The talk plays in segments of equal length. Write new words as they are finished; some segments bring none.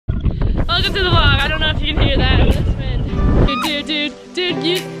welcome to the vlog. I don't know if you can hear that, but it's wind. Dude,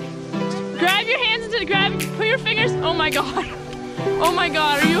 you grab your hands into the put your fingers. Oh my god. Oh my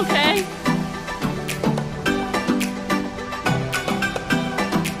god, are you okay?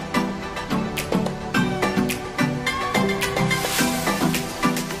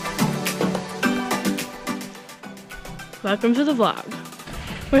 Welcome to the vlog.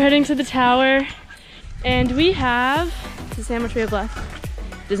 We're heading to the tower and we have, does how much we have left?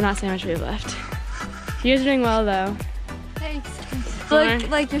 Does not say how much we have left. You guys are doing well though. Thanks. Look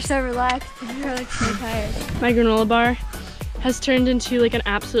like you're so relaxed and you're like so tired. My granola bar has turned into like an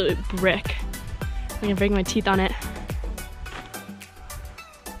absolute brick. I'm gonna break my teeth on it.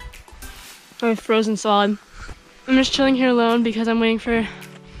 I'm frozen solid. I'm just chilling here alone because I'm waiting for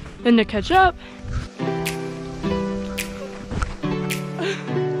them to catch up.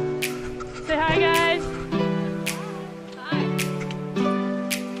 Say hi guys.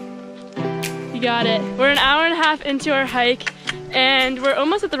 Got it. We're an hour and a half into our hike and we're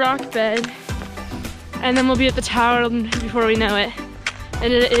almost at the rock bed and then we'll be at the tower before we know it.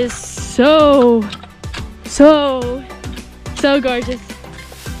 And it is so gorgeous.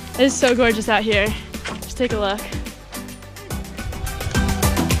 It is so gorgeous out here. Just take a look.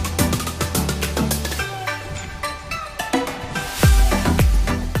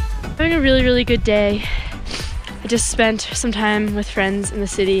 Having a really good day. I just spent some time with friends in the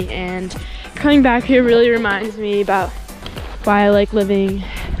city and coming back here really reminds me about why I like living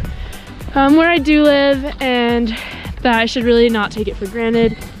where I do live and that I should really not take it for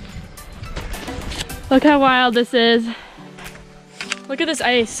granted. Look how wild this is. Look at this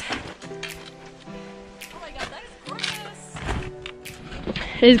ice. Oh my god, that is gorgeous.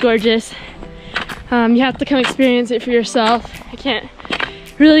 It is gorgeous. You have to come experience it for yourself. I can't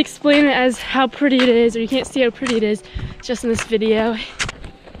really explain it as how pretty it is, or you can't see how pretty it is just in this video.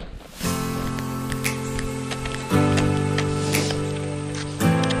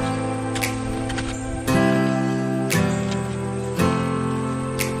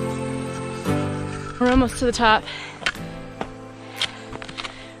 We're almost to the top.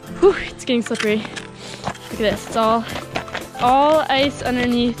 Whew, it's getting slippery. Look at this, it's all ice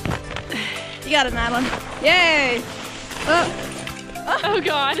underneath. You got it, Madeline. Yay! Oh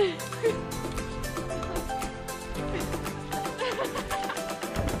god.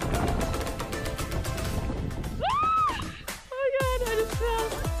 Oh god, I just fell.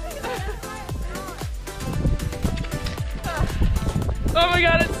 Oh my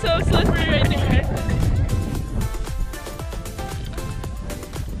god, it's so slippery right there.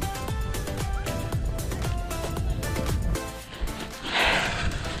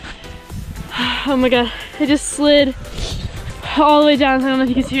 Oh my god, I just slid all the way down. I don't know if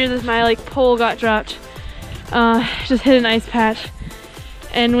you can hear this, my like pole got dropped. Just hit an ice patch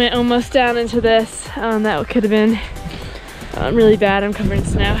and went almost down into this. That could have been really bad. I'm covered in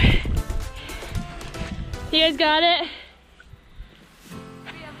snow. You guys got it?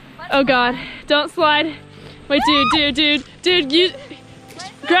 Oh god, don't slide. Wait, dude, you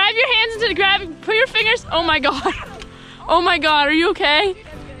grab your hands into put your fingers. Oh my god. Oh my god, are you okay?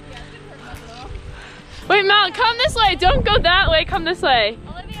 Wait, Mal, come this way. Don't go that way. Come this way.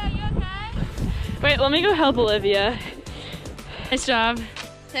 Olivia, are you okay? Wait, let me go help Olivia. Nice job.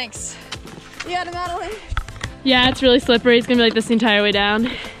 Thanks. You got it, Madeline? Yeah, it's really slippery. It's gonna be like this the entire way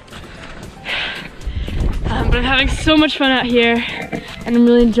down. But I'm having so much fun out here, and I'm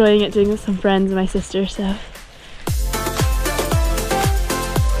really enjoying it doing it with some friends and my sister, so.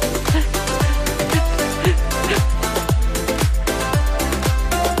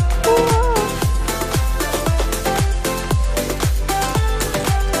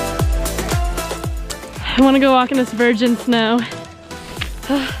 I want to go walk in this virgin snow.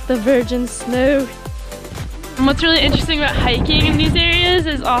 The virgin snow. And what's really interesting about hiking in these areas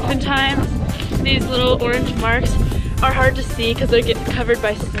is oftentimes these little orange marks are hard to see because they're getting covered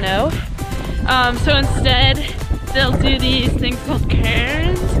by snow. So instead, they'll do these things called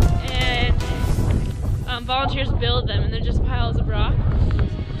cairns, and volunteers build them, and they're just piles of rock.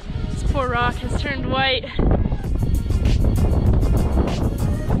 This poor rock has turned white.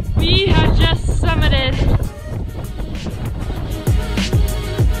 We have just summited.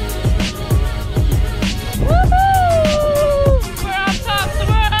 Woohoo! We're on top of the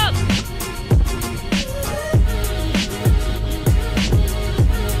world!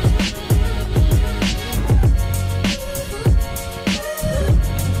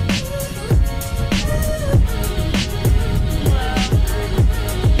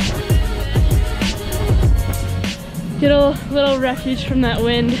 Get a little refuge from that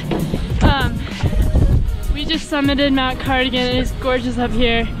wind. We just summited Mount Cardigan. It is gorgeous up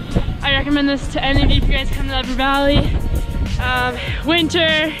here. I recommend this to any of you if you guys come to the Upper Valley.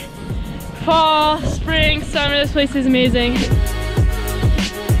 Winter, fall, spring, summer, this place is amazing.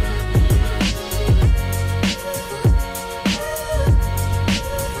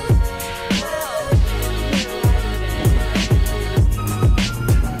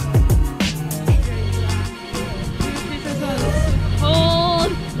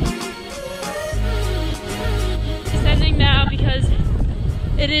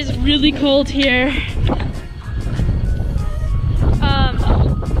 It is really cold here.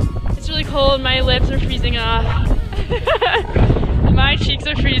 It's really cold, my lips are freezing off. My cheeks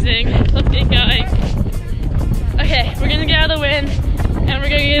are freezing. Let's get going. Okay, we're gonna get out of the wind and we're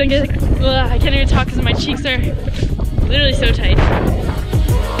gonna get, I can't even talk because my cheeks are literally so tight.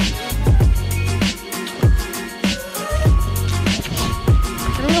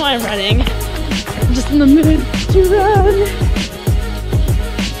 I don't know why I'm running. I'm just in the mood to run.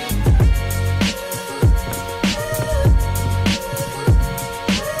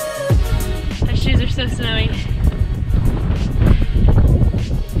 So snowy.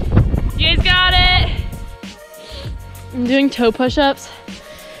 You guys got it! I'm doing toe push-ups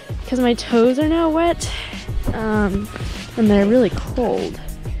because my toes are now wet and they're really cold.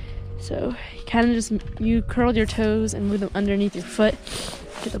 So you kind of just, you curl your toes and move them underneath your foot,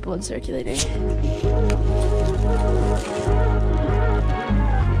 get the blood circulating.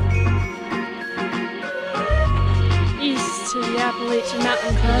 East to the Appalachian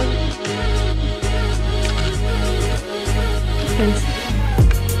Mountain Club.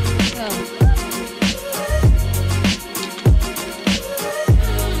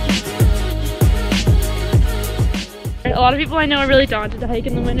 A lot of people I know are really daunted to hike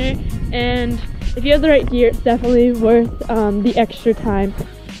in the winter, and if you have the right gear, it's definitely worth the extra time.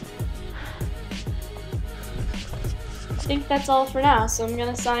 I think that's all for now, so I'm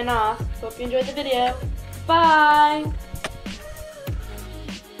gonna sign off. Hope you enjoyed the video. Bye!